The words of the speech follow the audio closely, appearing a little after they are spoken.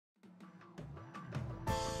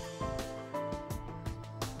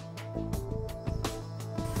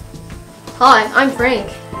Hi, I'm Frank.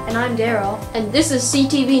 And I'm Daryl. And this is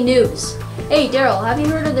CTV News. Hey Daryl, have you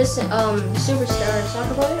heard of this superstar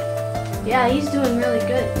soccer player? Yeah, he's doing really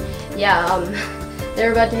good. Yeah,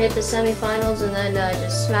 they're about to hit the semifinals and then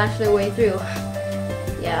just smash their way through.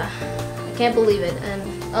 Yeah, I can't believe it. And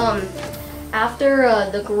after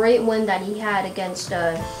the great win that he had against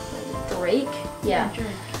Drake, yeah.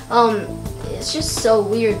 It's just so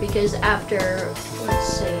weird because after, let's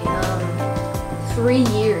see, 3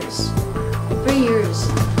 years,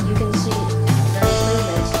 you can see the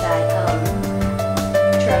improvements that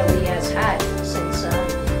Charlie has had since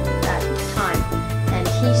that time. And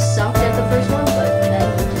he sucked at the first one, but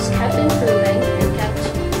then he just kept improving and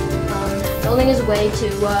kept building his way to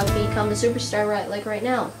become the superstar right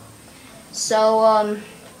now. So,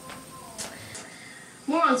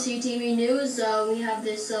 more on CTV News, we have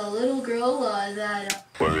this little girl that...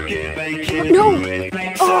 No!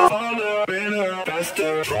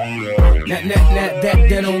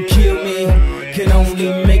 That don't kill me, can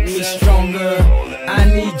only make me stronger. I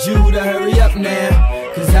need you to hurry up now,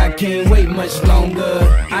 cause I can't wait much longer.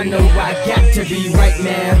 I know I got to be right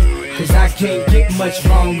now, cause I can't get much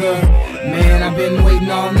longer. Man, I've been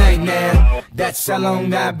waiting all night now, that's how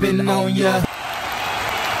long I've been on ya.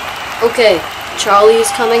 Okay, Charlie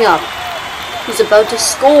is coming up. He's about to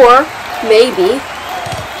score, maybe.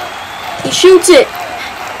 He shoots it!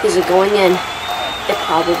 Is it going in? It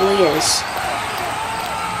probably is.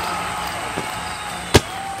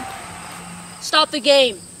 Stop the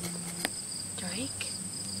game! Drake?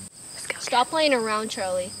 Stop playing around,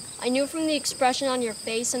 Charlie. I knew from the expression on your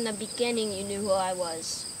face in the beginning you knew who I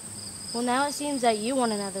was. Well, now it seems that you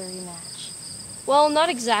want another rematch. Well, not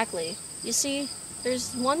exactly. You see,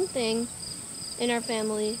 there's one thing in our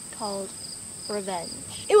family called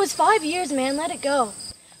revenge. It was 5 years, man. Let it go.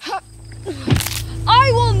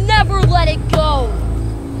 I will never let it go!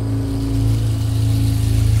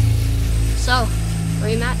 So,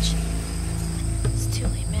 rematch? It's too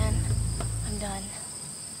late, man. I'm done.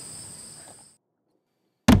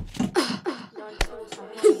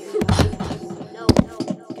 No,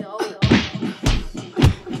 go.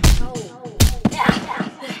 No.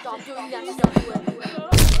 Stop doing that stuff.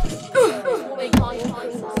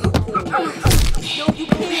 No, you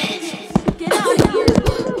can't. Get out of here.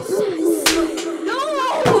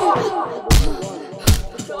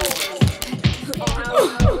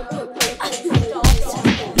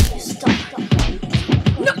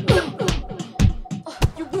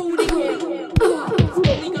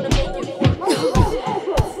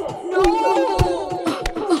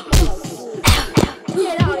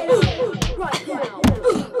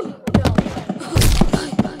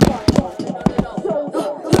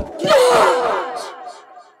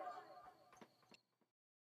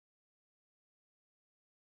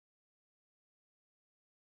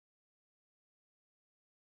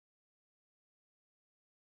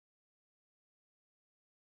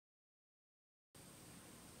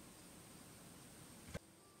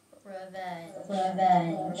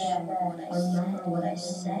 Revenge. What I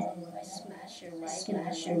said. I smash your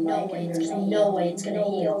leg and there's no way it's gonna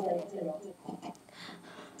heal.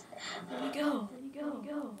 Where'd he go?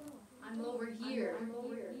 I'm over here.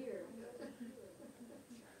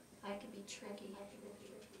 I could be tricky.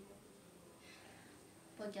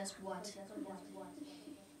 But guess what?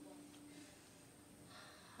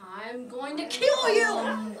 I'm going to kill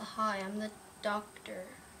you! Hi, I'm the doctor.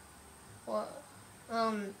 What?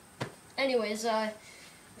 Anyways,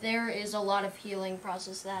 there is a lot of healing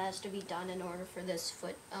process that has to be done in order for this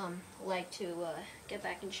leg to get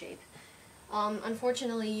back in shape.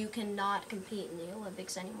 Unfortunately, you cannot compete in the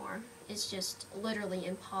Olympics anymore. It's just literally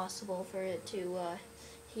impossible for it to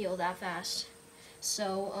heal that fast.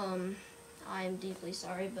 So, I'm deeply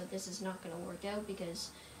sorry, but this is not going to work out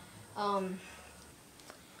because,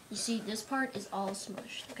 you see, this part is all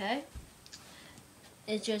smushed, okay?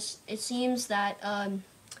 It seems that,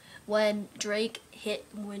 when Drake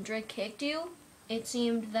kicked you, it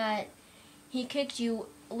seemed that he kicked you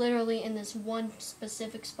literally in this one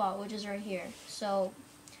specific spot, which is right here. So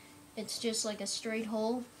it's just like a straight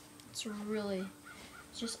hole. It's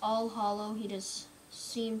just all hollow. He just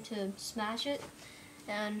seemed to smash it,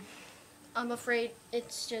 and I'm afraid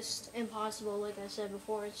it's just impossible. Like I said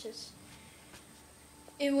before,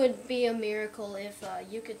 it would be a miracle if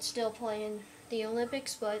you could still play in the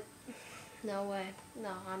Olympics, but no way.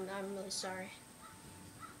 No, I'm really sorry.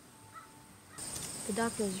 The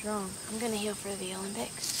doctor was wrong. I'm gonna heal for the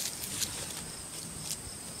Olympics.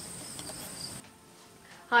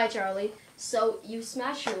 Hi, Charlie. So you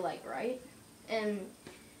smashed your leg, right? And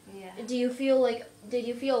Yeah. did you feel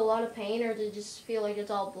a lot of pain, or did you just feel like it's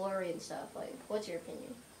all blurry and stuff? Like, what's your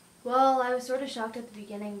opinion? Well, I was sort of shocked at the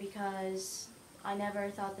beginning because I never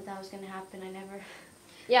thought that was going to happen.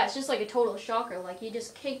 Yeah, it's just like a total shocker. Like, he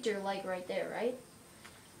just kicked your leg right there, right?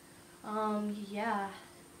 Yeah.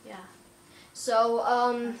 So,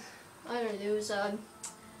 I don't know,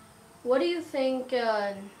 what do you think,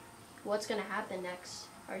 what's gonna happen next?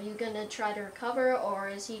 Are you gonna try to recover, or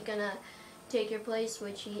is he gonna take your place,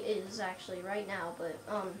 which he is actually right now, but,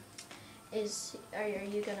 are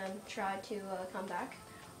you gonna try to, come back?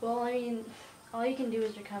 Well, I mean, all you can do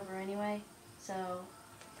is recover anyway, so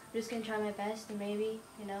I'm just going to try my best and maybe,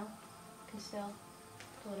 can still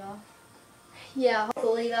pull it off. Yeah,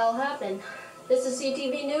 hopefully that'll happen. This is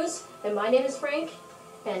CTV News, and my name is Frank,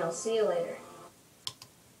 and I'll see you later.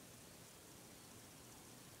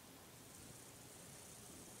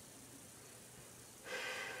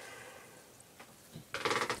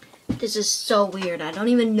 This is so weird. I don't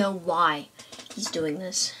even know why he's doing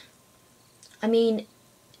this. I mean,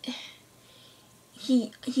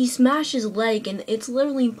 he smashed his leg, and it's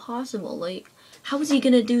literally impossible. Like, how is he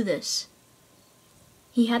gonna do this?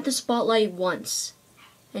 He had the spotlight once,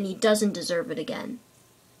 and he doesn't deserve it again.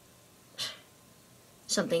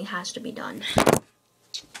 Something has to be done.